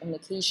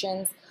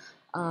contraindications.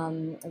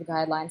 The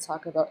guidelines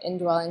talk about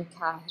indwelling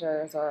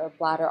catheters or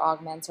bladder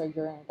augments or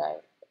urinary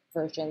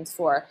diversions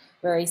for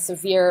very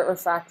severe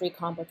refractory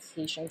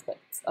complications, but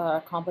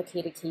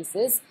complicated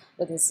cases.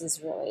 But this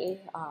is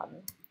really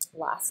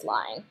last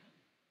line.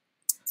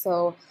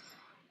 So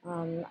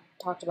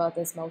talked about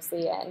this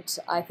mostly, and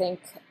I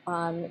think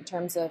in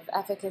terms of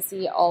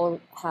efficacy, all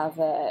have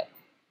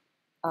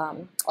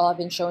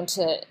been shown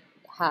to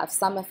have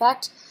some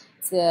effect.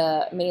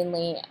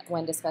 Mainly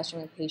when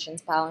discussing with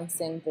patients,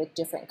 balancing the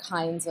different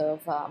kinds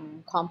of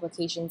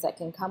complications that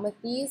can come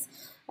with these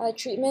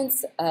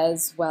treatments,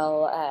 as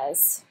well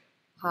as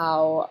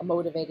how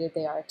motivated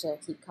they are to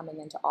keep coming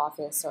into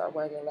office or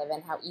where they live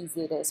and how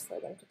easy it is for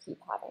them to keep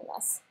having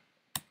this.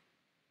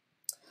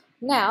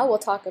 Now we'll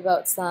talk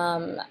about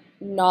some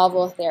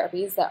novel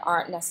therapies that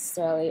aren't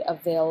necessarily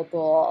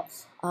available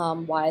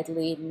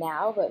widely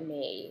now, but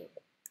may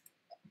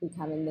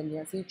become in the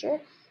near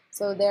future.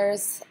 So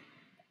there's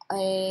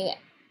a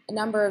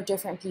number of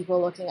different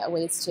people looking at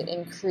ways to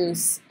improve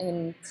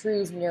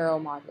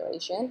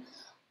neuromodulation,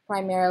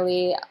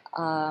 primarily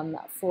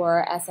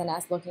for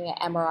SNS, looking at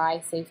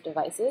MRI safe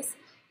devices.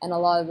 And a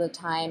lot of the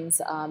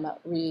times,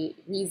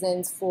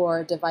 reasons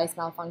for device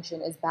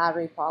malfunction is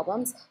battery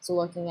problems. So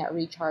looking at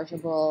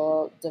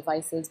rechargeable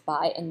devices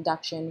by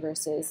induction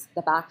versus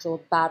the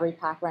actual battery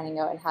pack running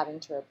out and having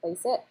to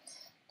replace it.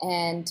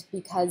 And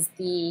because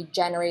the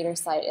generator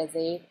site is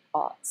a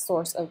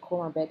source of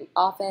comorbidity,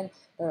 often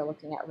they're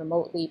looking at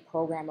remotely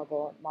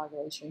programmable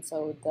modulation.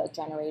 So the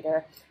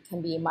generator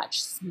can be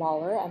much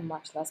smaller and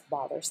much less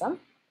bothersome.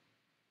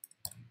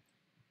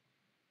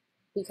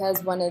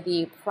 Because one of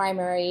the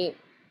primary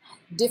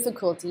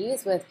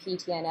difficulties with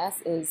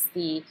PTNS is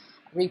the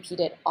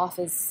repeated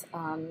office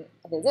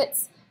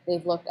visits.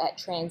 They've looked at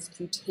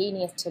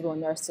transcutaneous tibial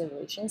nerve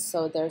stimulation,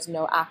 so there's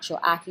no actual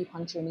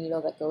acupuncture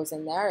needle that goes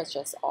in there, it's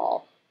just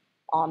all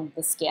on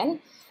the skin.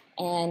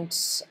 And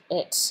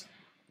it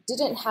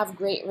didn't have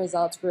great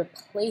results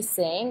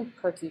replacing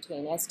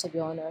percutaneous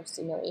tibial nerve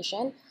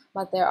stimulation,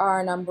 but there are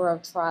a number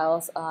of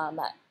trials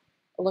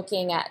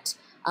looking at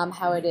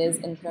how it is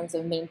in terms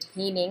of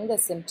maintaining the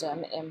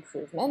symptom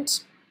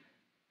improvement.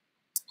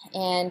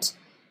 And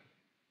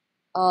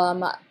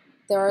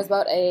there was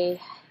about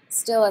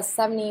still a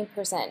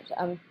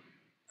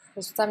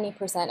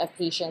 70% of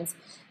patients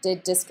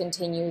did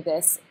discontinue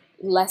this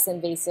less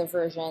invasive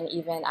version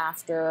even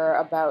after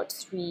about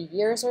 3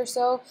 years or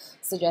so,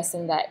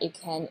 suggesting that it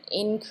can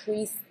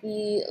increase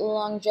the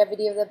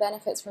longevity of the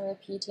benefits from the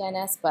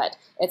PTNS, but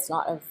it's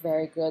not a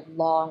very good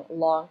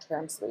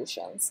long-term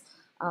solutions.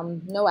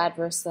 No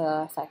adverse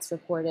effects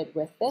reported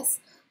with this,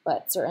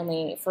 but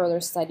certainly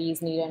further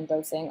studies needed in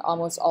dosing.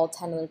 Almost all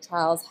 10 of the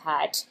trials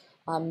had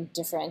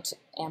different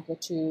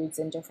amplitudes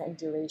and different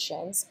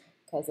durations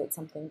because it's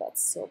something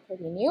that's still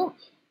pretty new.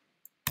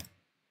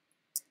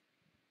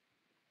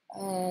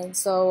 And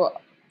so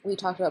we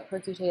talked about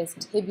percutaneous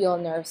tibial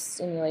nerve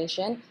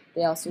stimulation.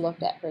 They also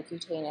looked at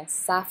percutaneous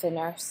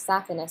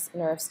saphenous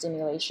nerve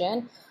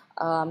stimulation.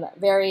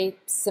 Very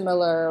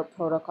similar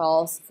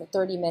protocols for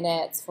 30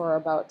 minutes for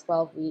about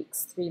 12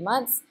 weeks, 3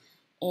 months.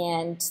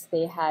 And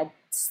they had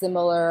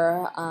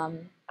similar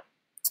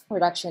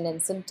reduction in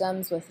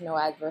symptoms with no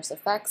adverse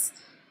effects.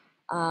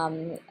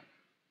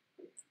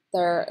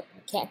 There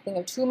can't think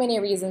of too many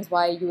reasons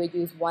why you would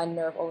use one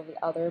nerve over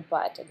the other,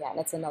 but again,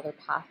 it's another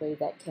pathway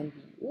that can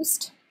be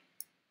used.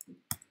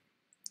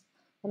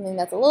 Something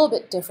that's a little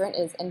bit different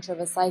is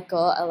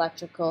intravesical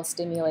electrical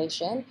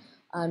stimulation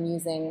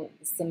using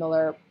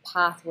similar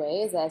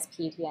pathways as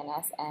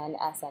PTNS and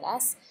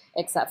SNS,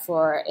 except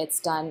for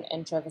it's done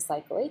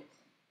intravesically.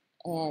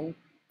 And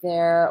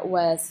there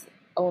was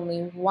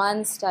only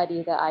one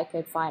study that I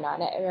could find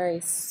on it, very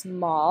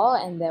small,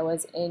 and there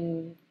was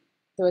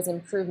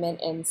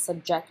improvement in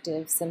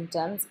subjective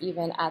symptoms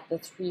even at the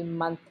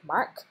 3-month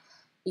mark.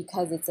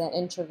 Because it's an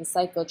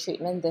intravesical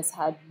treatment, this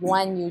had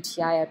 1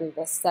 UTI out of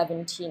the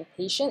 17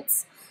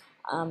 patients.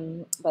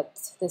 But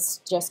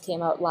this just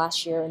came out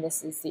last year, and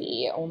this is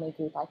the only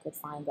group I could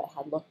find that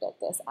had looked at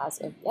this as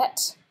of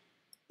yet.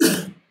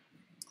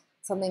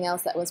 Something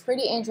else that was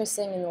pretty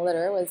interesting in the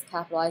literature was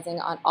capitalizing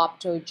on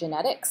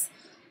optogenetics.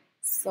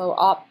 So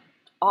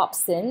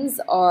opsins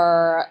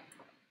are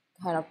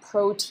kind of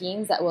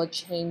proteins that will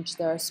change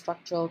their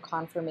structural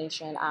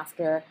conformation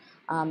after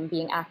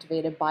being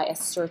activated by a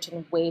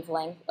certain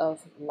wavelength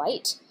of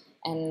light.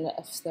 And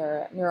if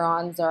their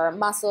neurons are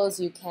muscles,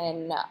 you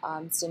can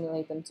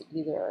stimulate them to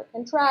either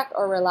contract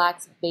or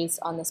relax based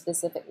on the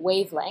specific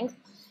wavelength.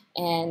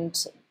 And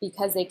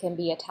because they can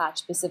be attached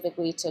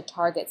specifically to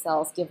target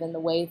cells given the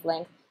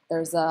wavelength,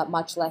 there's a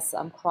much less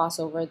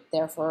crossover,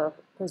 therefore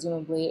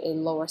presumably a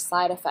lower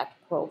side effect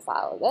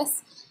profile of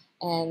this.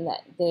 And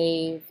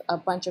a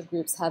bunch of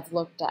groups have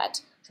looked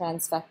at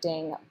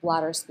transfecting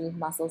bladder smooth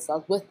muscle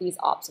cells with these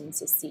opsins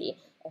to see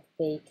if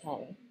they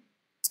can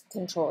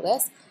control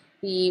this.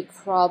 The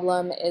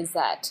problem is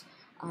that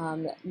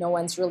No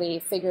one's really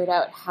figured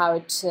out how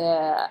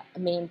to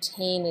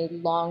maintain a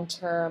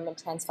long-term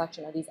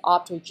transfection of these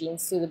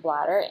optogenes through the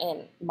bladder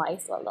in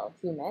mice, let alone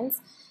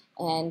humans.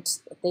 And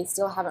they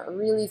still haven't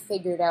really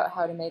figured out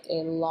how to make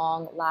a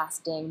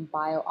long-lasting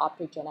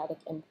bio-optogenetic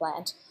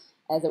implant,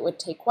 as it would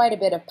take quite a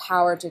bit of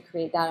power to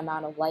create that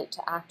amount of light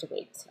to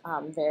activate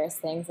various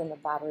things, and the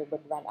battery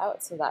would run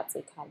out. So that's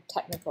a kind of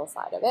technical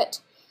side of it.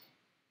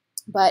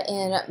 But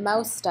in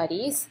mouse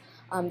studies,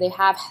 they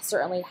have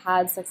certainly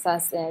had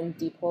success in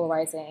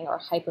depolarizing or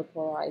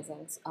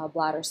hyperpolarizing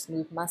bladder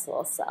smooth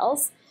muscle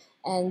cells.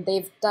 And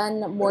they've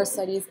done more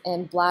studies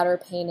in bladder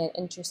pain and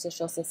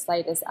interstitial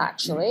cystitis,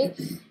 actually.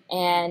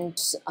 And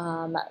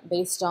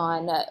based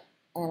on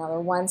another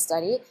one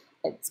study,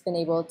 it's been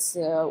able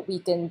to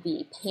weaken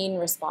the pain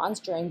response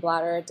during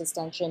bladder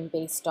distension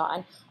based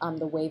on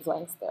the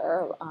wavelengths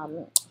they're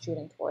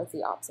shooting towards the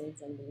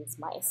opsins in these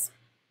mice.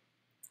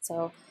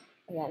 So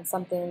again,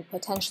 something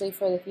potentially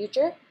for the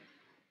future.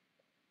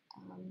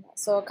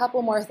 So a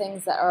couple more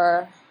things that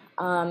are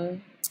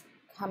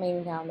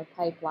coming down the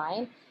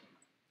pipeline.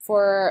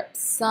 For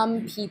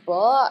some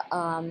people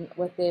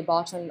with the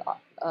botulinum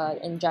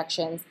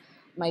injections,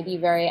 might be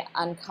very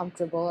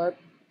uncomfortable or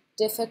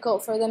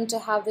difficult for them to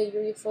have the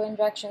urethral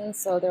injections.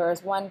 So there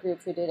was one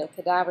group who did a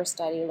cadaver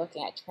study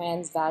looking at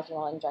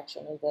transvaginal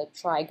injection of the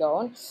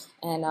trigone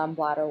and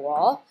bladder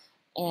wall.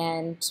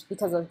 And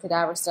because of the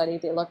cadaver study,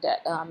 they looked at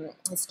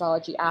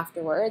histology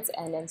afterwards,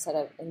 and instead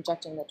of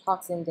injecting the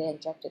toxin, they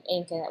injected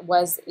ink, and it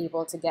was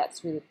able to get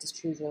through the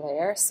destruser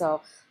layer.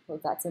 So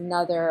that's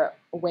another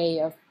way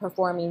of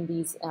performing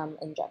these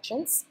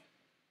injections.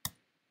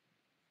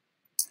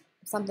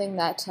 Something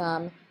that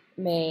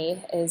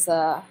is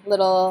a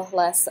little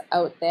less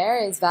out there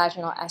is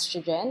vaginal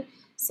estrogen.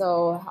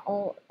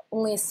 So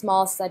only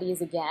small studies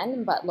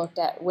again, but looked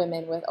at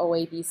women with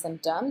OAB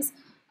symptoms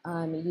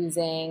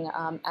using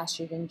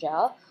estrogen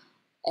gel,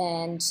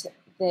 and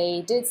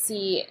they did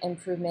see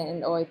improvement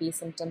in OAB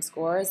symptom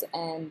scores,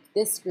 and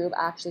this group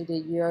actually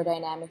did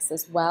urodynamics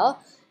as well,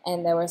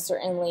 and there was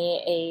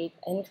certainly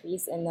an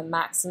increase in the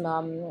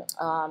maximum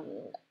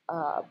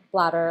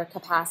bladder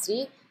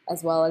capacity,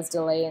 as well as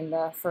delay in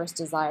the first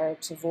desire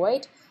to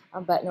void,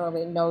 but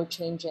normally no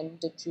change in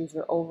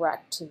detrusor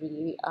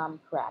overactivity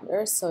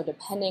parameters. So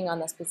depending on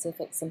the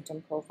specific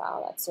symptom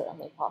profile, that's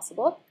certainly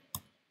possible.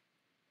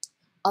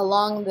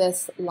 Along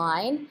this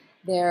line,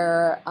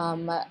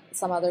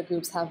 some other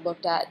groups have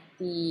looked at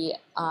the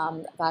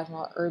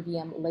vaginal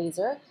erbium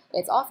laser.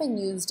 It's often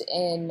used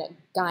in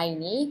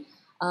gynae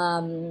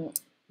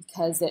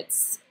because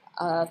it's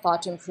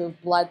thought to improve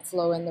blood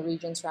flow in the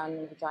region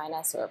surrounding the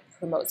vagina, so it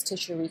promotes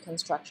tissue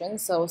reconstruction,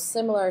 so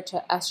similar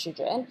to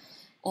estrogen.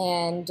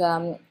 And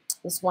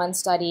this one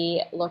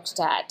study looked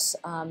at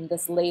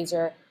this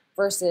laser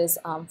versus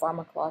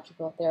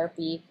pharmacological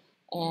therapy,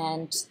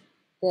 and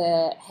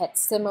had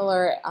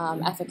similar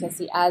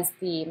efficacy as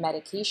the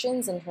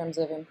medications in terms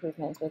of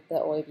improvement with the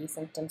OAB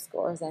symptom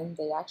scores, and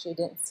they actually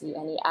didn't see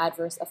any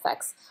adverse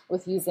effects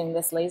with using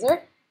this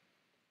laser.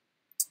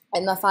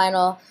 And the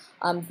final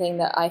thing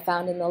that I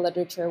found in the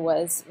literature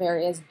was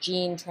various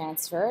gene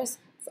transfers.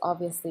 It's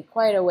obviously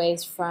quite a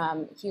ways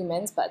from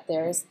humans, but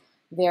there's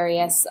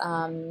various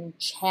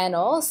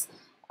channels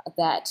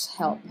that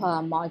help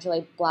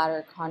modulate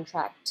bladder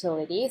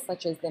contractility,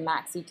 such as the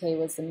MAX-EK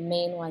was the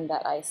main one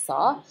that I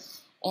saw.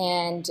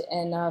 And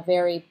in a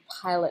very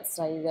pilot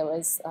study, there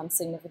was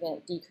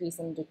significant decrease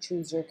in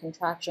detrusor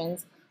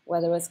contractions.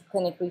 Whether it was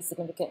clinically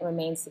significant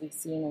remains to be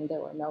seen, and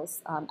there were no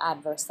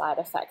adverse side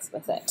effects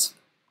with it.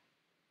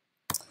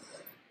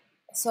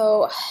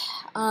 So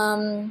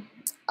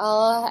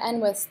I'll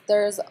end with,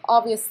 there's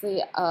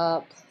obviously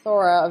a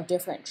plethora of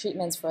different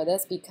treatments for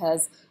this,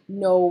 because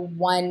no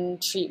one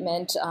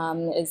treatment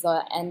is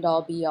the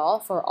end-all be-all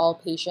for all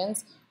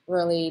patients.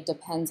 Really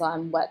depends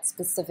on what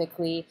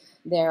specifically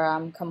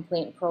their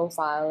complaint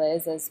profile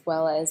is, as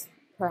well as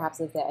perhaps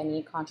if there are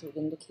any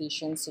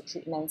contraindications to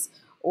treatments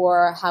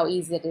or how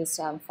easy it is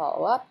to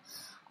follow up.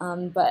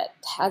 But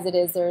as it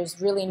is,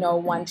 there's really no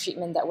one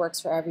treatment that works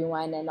for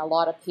everyone, and a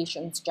lot of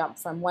patients jump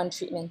from one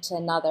treatment to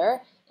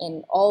another,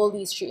 and all of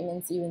these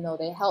treatments, even though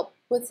they help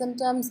with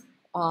symptoms,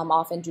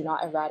 often do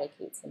not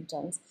eradicate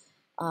symptoms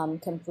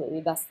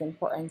completely. Thus the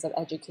importance of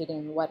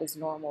educating what is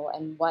normal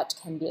and what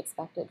can be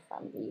expected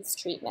from these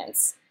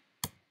treatments.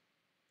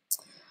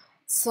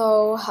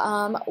 So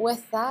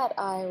with that,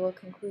 I will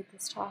conclude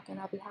this talk, and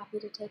I'll be happy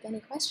to take any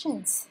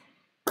questions.